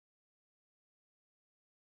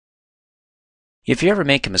If you ever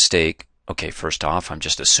make a mistake, okay, first off, I'm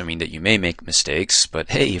just assuming that you may make mistakes, but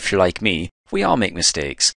hey, if you're like me, we all make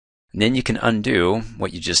mistakes. And then you can undo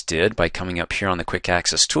what you just did by coming up here on the Quick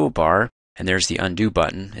Access toolbar, and there's the undo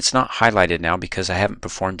button. It's not highlighted now because I haven't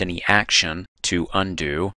performed any action to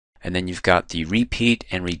undo. And then you've got the repeat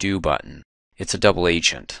and redo button. It's a double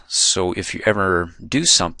agent. So if you ever do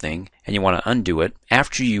something and you want to undo it,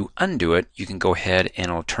 after you undo it, you can go ahead and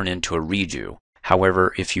it'll turn into a redo.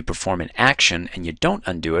 However, if you perform an action and you don't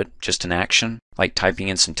undo it, just an action, like typing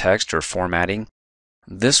in some text or formatting,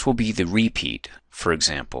 this will be the repeat, for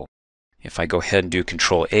example. If I go ahead and do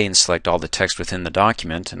Control A and select all the text within the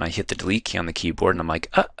document and I hit the delete key on the keyboard and I'm like,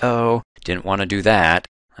 uh-oh, didn't want to do that.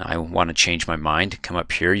 I want to change my mind. Come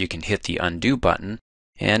up here, you can hit the undo button,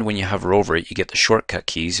 and when you hover over it, you get the shortcut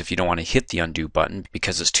keys if you don't want to hit the undo button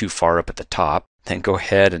because it's too far up at the top. Then go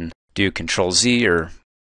ahead and do Control Z, or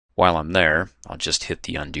while I'm there, I'll just hit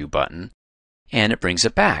the undo button, and it brings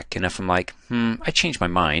it back. And if I'm like, I changed my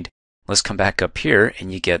mind, let's come back up here,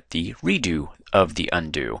 and you get the redo of the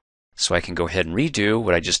undo. So I can go ahead and redo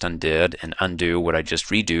what I just undid and undo what I just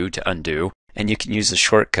redo to undo. And you can use the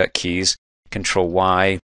shortcut keys, Control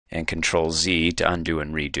Y and Control Z to undo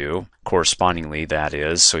and redo. Correspondingly, that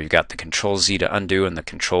is. So you've got the Control Z to undo and the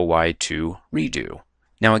Control Y to redo.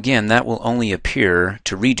 Now again, that will only appear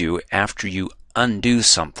to redo after you undo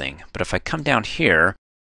something. But if I come down here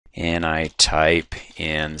and I type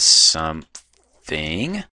in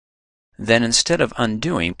something, then instead of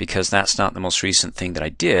undoing, because that's not the most recent thing that I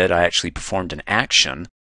did, I actually performed an action,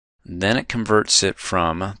 then it converts it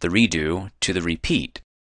from the redo to the repeat.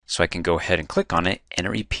 So I can go ahead and click on it and it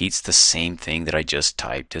repeats the same thing that I just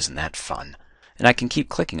typed. Isn't that fun? And I can keep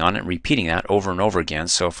clicking on it and repeating that over and over again.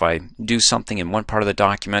 So if I do something in one part of the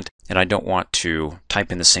document and I don't want to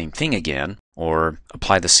type in the same thing again or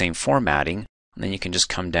apply the same formatting, then you can just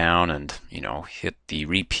come down and, hit the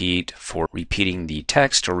repeat for repeating the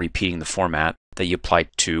text or repeating the format that you applied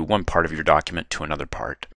to one part of your document to another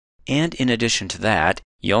part. And in addition to that,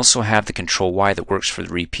 you also have the Control Y that works for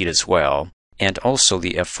the repeat as well, and also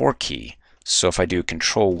the F4 key. So if I do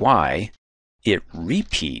Control Y, it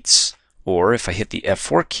repeats, or if I hit the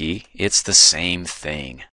F4 key, it's the same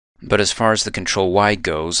thing. But as far as the Control Y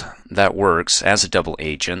goes, that works as a double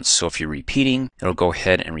agent. So if you're repeating, it'll go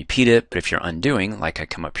ahead and repeat it. But if you're undoing, like I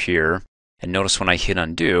come up here, and notice when I hit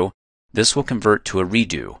undo, this will convert to a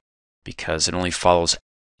redo because it only follows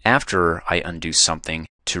after I undo something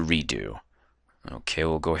to redo. Okay,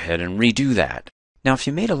 we'll go ahead and redo that. Now, if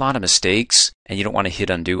you made a lot of mistakes and you don't want to hit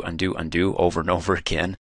undo, undo, undo over and over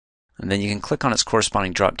again, and then you can click on its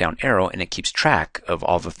corresponding drop-down arrow and it keeps track of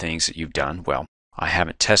all the things that you've done. Well, I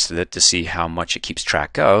haven't tested it to see how much it keeps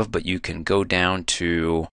track of, but you can go down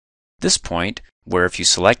to this point where if you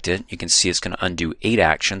select it, you can see it's going to undo 8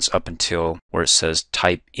 actions up until where it says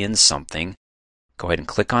type in something. Go ahead and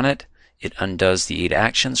click on it. It undoes the 8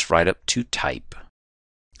 actions right up to type.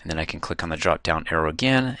 And then I can click on the drop-down arrow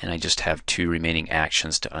again, and I just have 2 remaining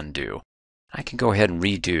actions to undo. I can go ahead and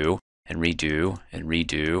redo, and redo, and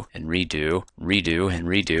redo, and redo, redo, and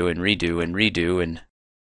redo, and redo, and redo, and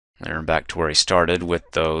there I'm back to where I started with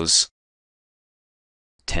those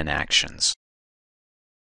 10 actions.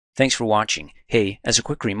 Thanks for watching. Hey, as a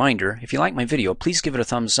quick reminder, if you like my video, please give it a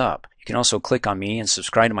thumbs up. You can also click on me and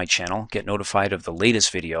subscribe to my channel, get notified of the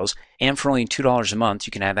latest videos, and for only $2 a month,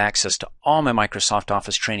 you can have access to all my Microsoft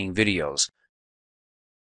Office training videos.